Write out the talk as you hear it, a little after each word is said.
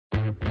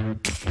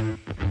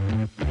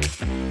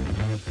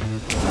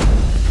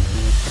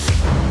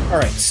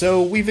Alright,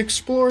 so we've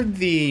explored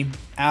the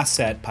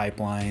asset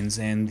pipelines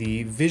and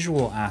the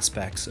visual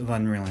aspects of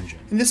Unreal Engine.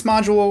 In this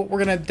module,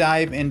 we're going to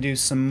dive into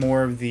some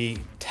more of the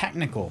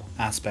technical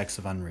aspects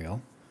of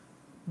Unreal.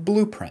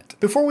 Blueprint.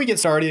 Before we get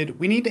started,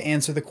 we need to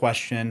answer the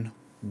question,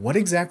 what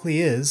exactly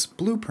is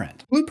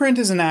Blueprint? Blueprint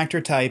is an actor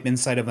type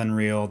inside of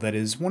Unreal that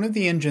is one of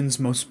the engine's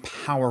most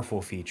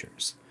powerful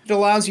features. It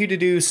allows you to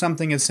do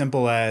something as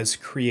simple as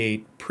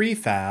create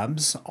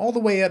prefabs all the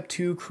way up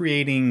to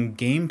creating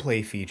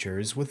gameplay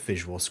features with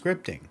visual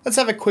scripting. Let's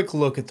have a quick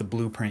look at the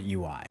Blueprint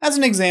UI. As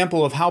an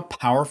example of how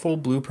powerful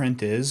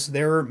Blueprint is,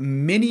 there are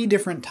many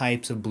different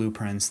types of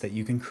blueprints that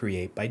you can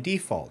create by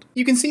default.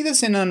 You can see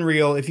this in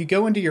Unreal if you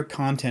go into your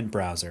content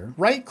browser,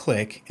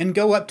 right-click, and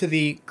go up to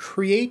the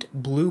Create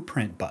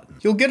Blueprint button.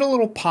 You'll get a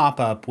little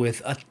pop-up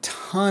with a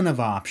ton of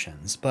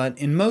options, but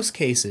in most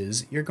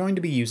cases, you're going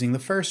to be using the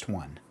first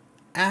one.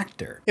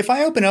 Actor. If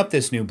I open up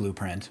this new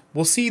blueprint,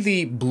 we'll see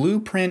the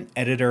Blueprint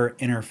Editor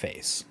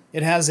interface.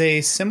 It has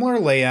a similar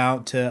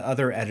layout to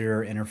other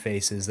editor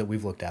interfaces that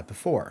we've looked at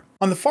before.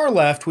 On the far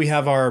left, we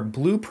have our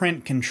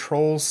Blueprint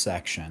Controls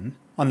section.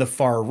 On the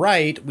far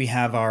right, we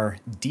have our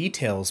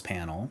Details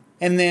panel.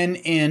 And then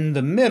in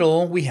the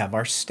middle, we have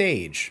our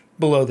Stage.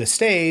 Below the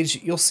stage,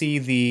 you'll see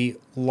the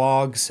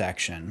log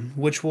section,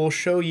 which will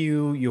show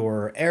you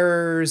your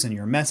errors and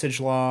your message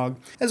log,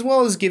 as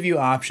well as give you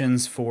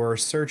options for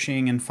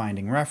searching and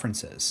finding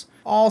references.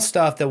 All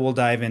stuff that we'll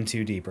dive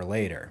into deeper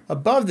later.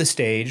 Above the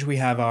stage, we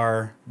have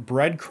our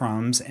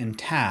breadcrumbs and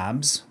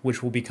tabs,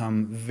 which will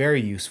become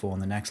very useful in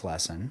the next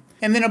lesson.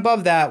 And then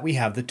above that, we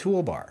have the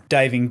toolbar.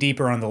 Diving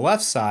deeper on the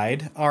left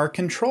side, our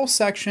control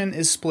section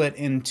is split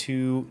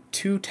into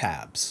two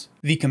tabs.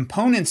 The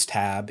Components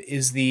tab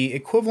is the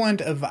equivalent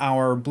of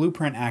our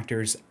Blueprint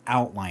Actor's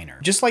outliner.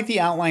 Just like the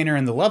outliner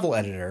in the level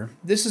editor,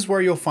 this is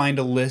where you'll find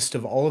a list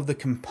of all of the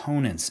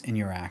components in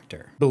your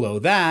actor. Below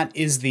that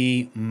is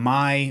the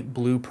My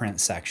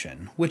Blueprint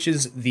section, which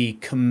is the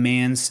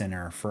command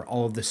center for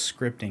all of the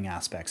scripting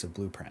aspects of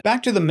Blueprint.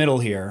 Back to the middle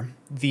here,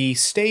 the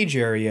stage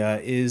area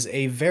is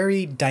a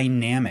very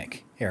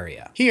dynamic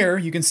area. Here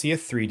you can see a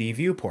 3D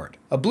viewport.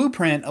 A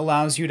blueprint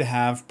allows you to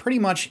have pretty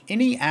much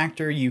any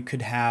actor you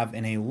could have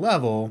in a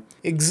level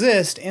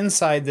exist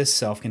inside this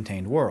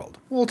self-contained world.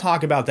 We'll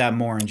talk about that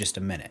more in just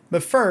a minute.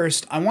 But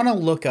first, I want to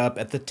look up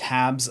at the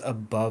tabs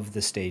above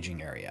the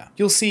staging area.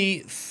 You'll see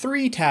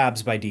three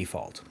tabs by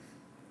default: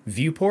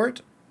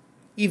 Viewport,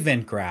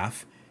 Event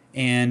Graph,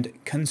 and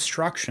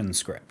Construction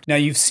Script. Now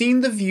you've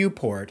seen the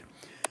viewport,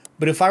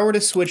 but if I were to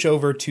switch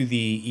over to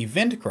the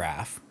event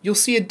graph, you'll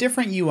see a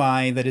different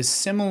UI that is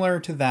similar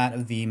to that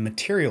of the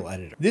material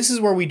editor. This is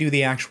where we do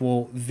the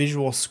actual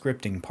visual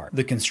scripting part.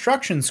 The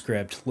construction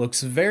script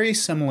looks very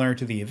similar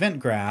to the event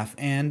graph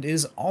and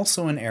is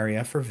also an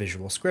area for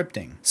visual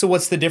scripting. So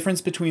what's the difference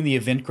between the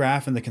event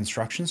graph and the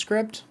construction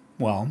script?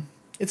 Well,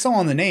 it's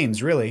all in the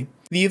names, really.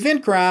 The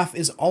event graph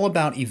is all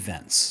about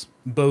events,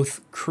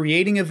 both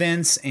creating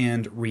events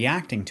and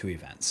reacting to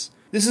events.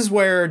 This is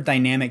where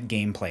dynamic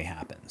gameplay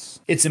happens.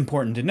 It's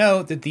important to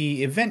note that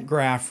the event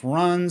graph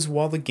runs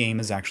while the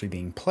game is actually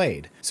being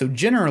played. So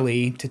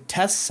generally, to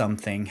test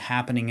something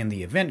happening in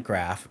the event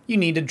graph, you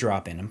need to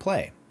drop in and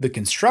play. The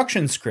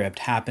construction script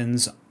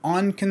happens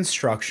on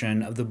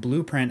construction of the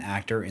blueprint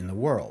actor in the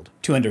world.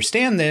 To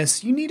understand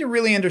this, you need to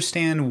really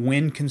understand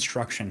when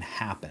construction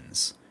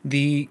happens.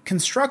 The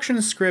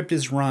construction script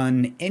is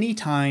run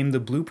anytime the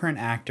blueprint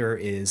actor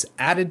is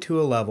added to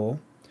a level,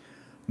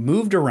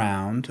 moved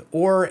around,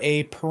 or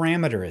a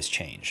parameter is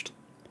changed.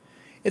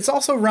 It's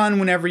also run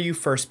whenever you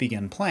first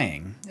begin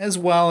playing, as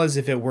well as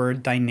if it were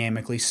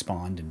dynamically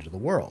spawned into the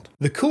world.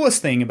 The coolest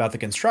thing about the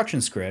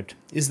construction script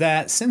is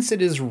that since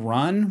it is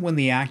run when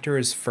the actor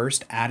is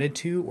first added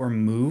to or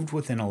moved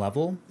within a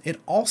level, it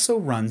also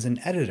runs an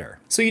editor,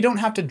 so you don't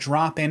have to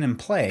drop in and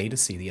play to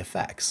see the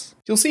effects.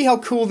 You'll see how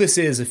cool this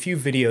is a few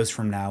videos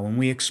from now when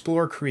we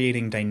explore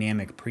creating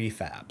dynamic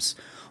prefabs.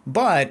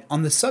 But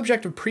on the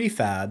subject of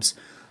prefabs,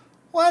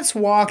 let's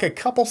walk a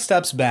couple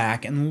steps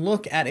back and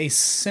look at a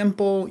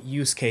simple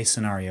use case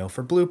scenario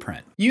for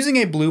Blueprint. Using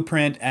a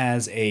blueprint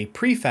as a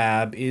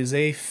prefab is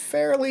a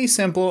fairly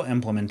simple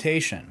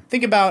implementation.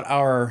 Think about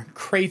our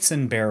crates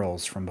and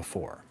barrels from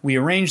before. We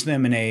arrange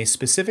them in a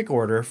specific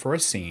order for a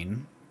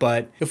scene,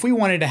 but if we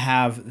wanted to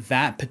have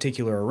that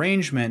particular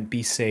arrangement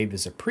be saved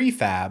as a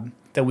prefab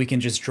that we can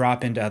just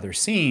drop into other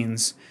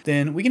scenes,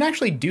 then we can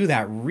actually do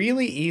that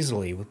really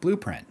easily with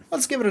Blueprint.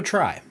 Let's give it a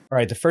try. All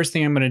right, the first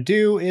thing I'm going to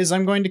do is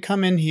I'm going to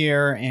come in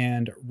here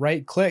and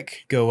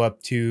right-click, go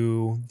up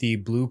to the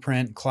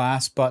Blueprint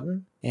class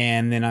button,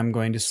 and then I'm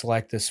going to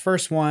select this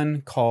first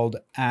one called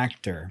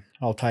Actor.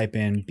 I'll type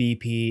in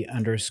BP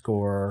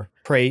underscore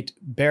crate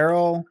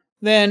barrel.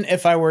 Then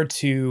if I were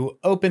to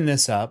open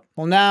this up,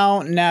 we'll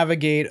now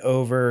navigate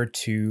over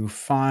to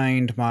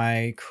find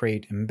my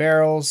crate and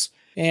barrels,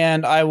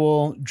 and I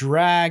will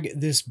drag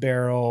this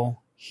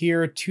barrel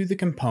here to the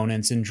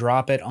components and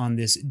drop it on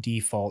this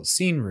default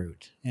scene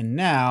route. And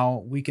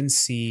now we can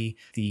see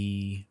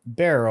the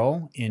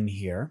barrel in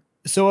here.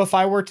 So if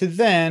I were to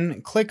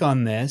then click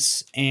on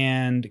this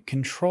and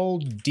Control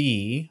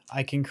D,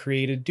 I can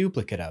create a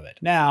duplicate of it.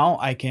 Now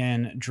I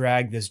can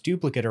drag this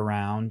duplicate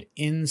around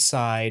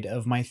inside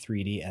of my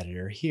 3D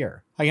editor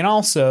here. I can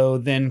also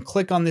then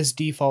click on this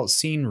default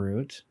scene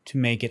root to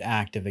make it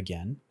active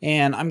again.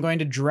 And I'm going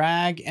to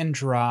drag and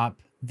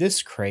drop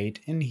this crate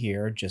in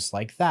here just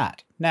like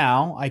that.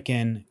 Now I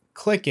can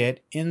click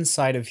it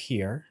inside of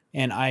here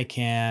and I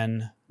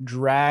can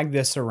drag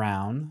this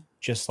around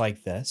just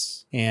like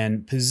this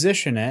and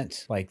position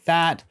it like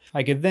that.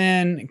 I could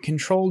then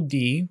Control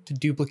D to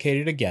duplicate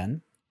it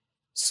again,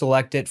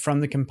 select it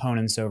from the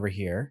components over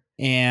here.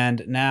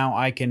 And now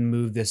I can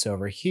move this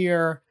over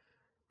here,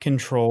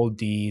 Control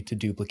D to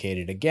duplicate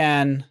it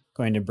again.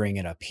 Going to bring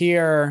it up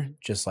here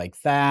just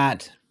like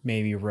that.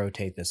 Maybe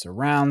rotate this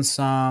around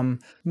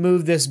some,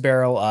 move this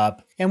barrel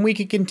up, and we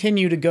could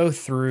continue to go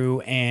through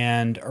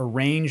and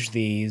arrange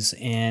these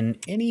in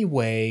any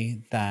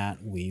way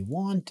that we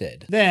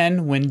wanted.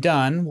 Then when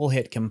done, we'll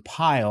hit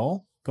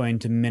compile. Going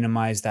to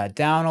minimize that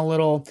down a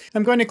little.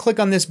 I'm going to click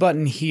on this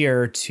button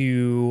here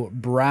to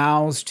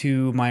browse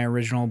to my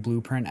original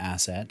blueprint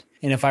asset.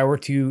 And if I were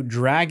to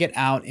drag it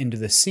out into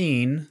the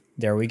scene,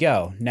 there we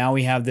go. Now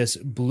we have this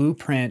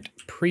blueprint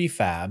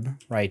prefab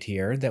right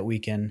here that we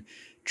can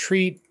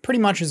treat pretty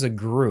much as a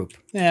group.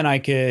 And I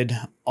could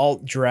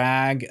alt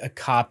drag a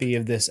copy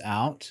of this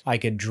out. I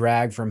could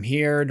drag from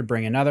here to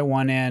bring another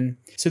one in.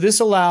 So this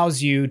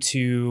allows you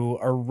to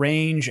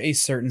arrange a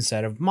certain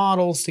set of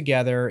models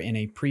together in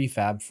a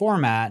prefab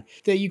format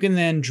that you can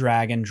then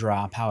drag and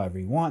drop however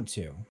you want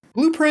to.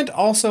 Blueprint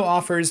also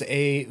offers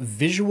a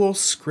visual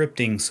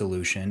scripting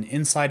solution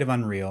inside of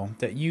Unreal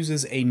that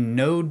uses a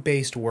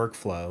node-based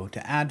workflow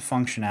to add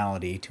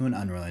functionality to an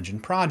Unreal Engine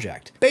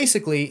project.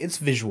 Basically, it's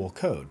visual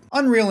code.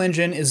 Unreal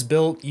Engine is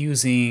built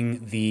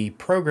using the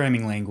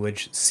programming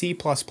language C++,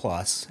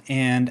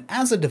 and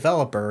as a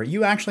developer,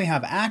 you actually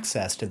have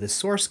access to this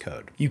source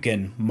code. You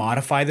can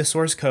modify the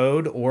source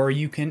code or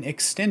you can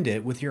extend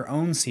it with your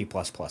own C++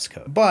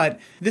 code. But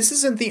this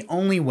isn't the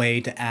only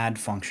way to add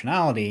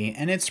functionality,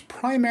 and it's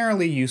primarily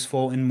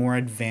useful in more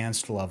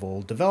advanced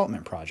level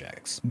development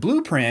projects.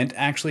 Blueprint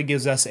actually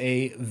gives us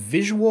a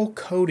visual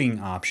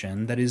coding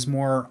option that is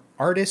more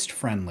artist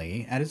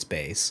friendly at its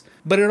base,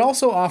 but it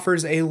also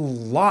offers a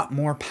lot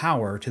more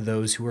power to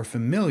those who are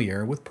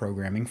familiar with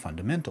programming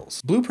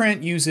fundamentals.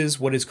 Blueprint uses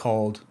what is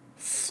called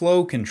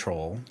flow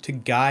control to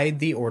guide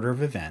the order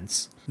of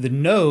events. The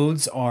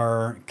nodes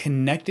are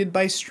connected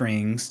by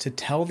strings to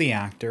tell the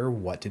actor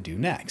what to do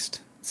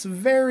next. It's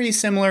very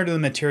similar to the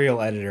material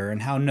editor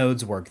and how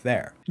nodes work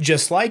there.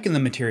 Just like in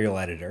the material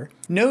editor,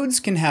 nodes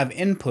can have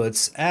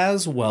inputs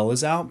as well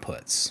as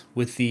outputs,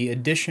 with the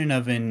addition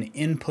of an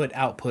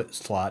input-output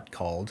slot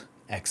called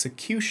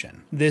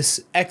execution.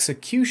 This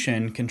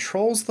execution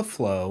controls the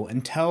flow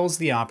and tells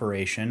the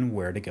operation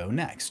where to go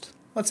next.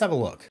 Let's have a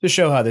look. To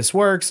show how this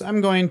works,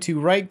 I'm going to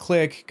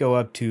right-click, go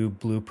up to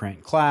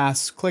Blueprint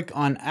Class, click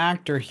on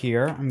Actor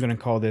here. I'm going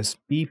to call this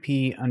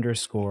BP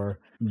underscore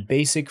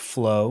basic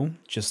flow,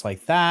 just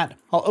like that.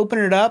 I'll open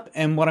it up,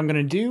 and what I'm going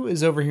to do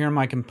is over here in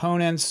my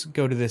components,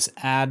 go to this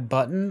Add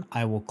button.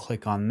 I will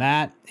click on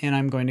that, and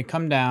I'm going to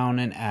come down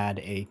and add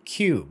a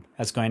cube.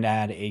 That's going to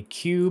add a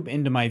cube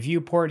into my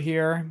viewport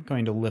here. I'm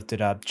going to lift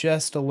it up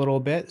just a little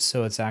bit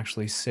so it's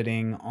actually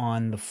sitting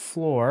on the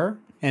floor.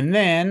 And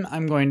then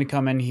I'm going to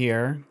come in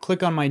here,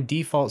 click on my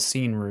default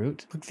scene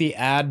root, click the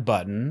Add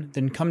button,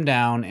 then come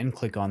down and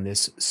click on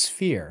this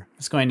sphere.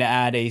 It's going to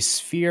add a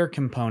sphere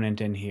component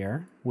in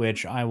here,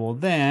 which I will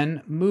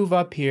then move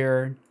up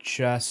here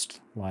just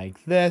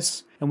like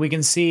this. And we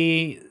can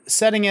see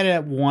setting it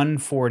at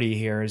 140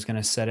 here is going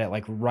to set it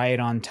like right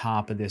on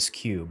top of this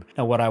cube.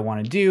 Now what I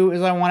want to do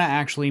is I want to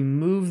actually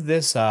move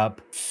this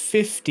up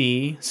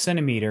 50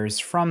 centimeters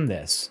from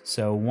this.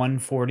 So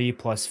 140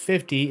 plus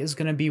 50 is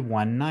going to be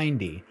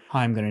 190. How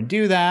I'm going to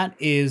do that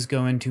is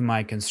go into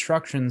my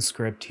construction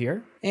script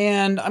here.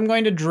 And I'm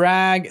going to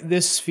drag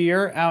this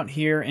sphere out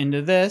here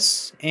into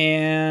this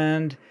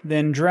and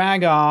then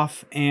drag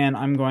off, and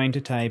I'm going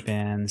to type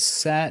in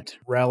set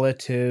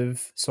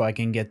relative so I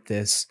can get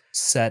this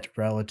set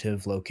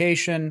relative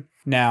location.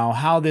 Now,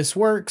 how this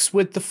works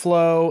with the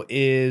flow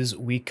is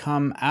we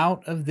come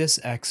out of this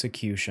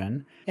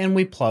execution and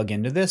we plug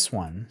into this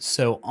one.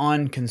 So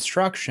on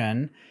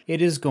construction,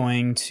 it is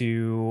going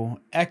to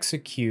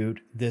execute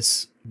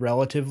this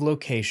relative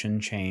location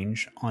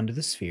change onto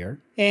the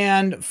sphere.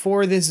 And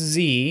for this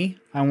Z,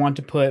 I want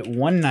to put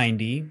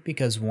 190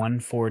 because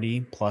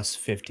 140 plus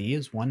 50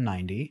 is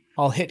 190.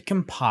 I'll hit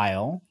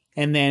compile.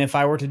 And then if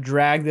I were to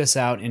drag this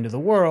out into the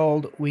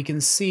world, we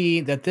can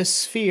see that this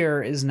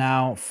sphere is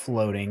now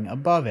floating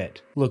above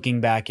it.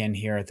 Looking back in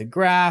here at the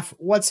graph,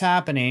 what's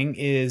happening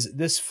is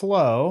this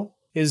flow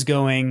is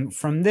going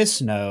from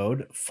this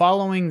node,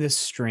 following this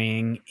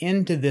string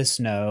into this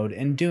node,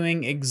 and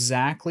doing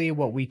exactly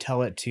what we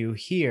tell it to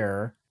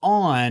here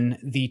on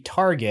the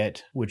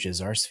target, which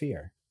is our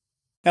sphere.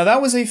 Now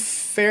that was a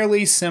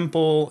fairly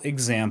simple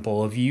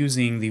example of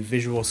using the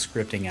visual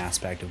scripting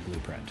aspect of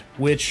Blueprint,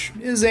 which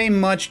is a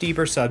much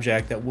deeper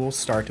subject that we'll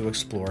start to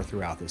explore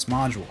throughout this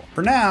module.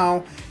 For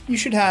now, you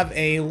should have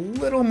a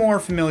little more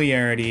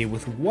familiarity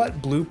with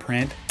what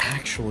Blueprint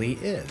actually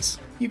is.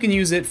 You can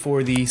use it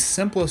for the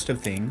simplest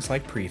of things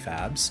like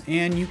prefabs,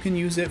 and you can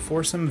use it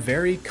for some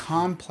very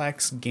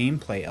complex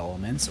gameplay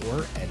elements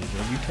or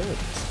editor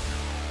utilities.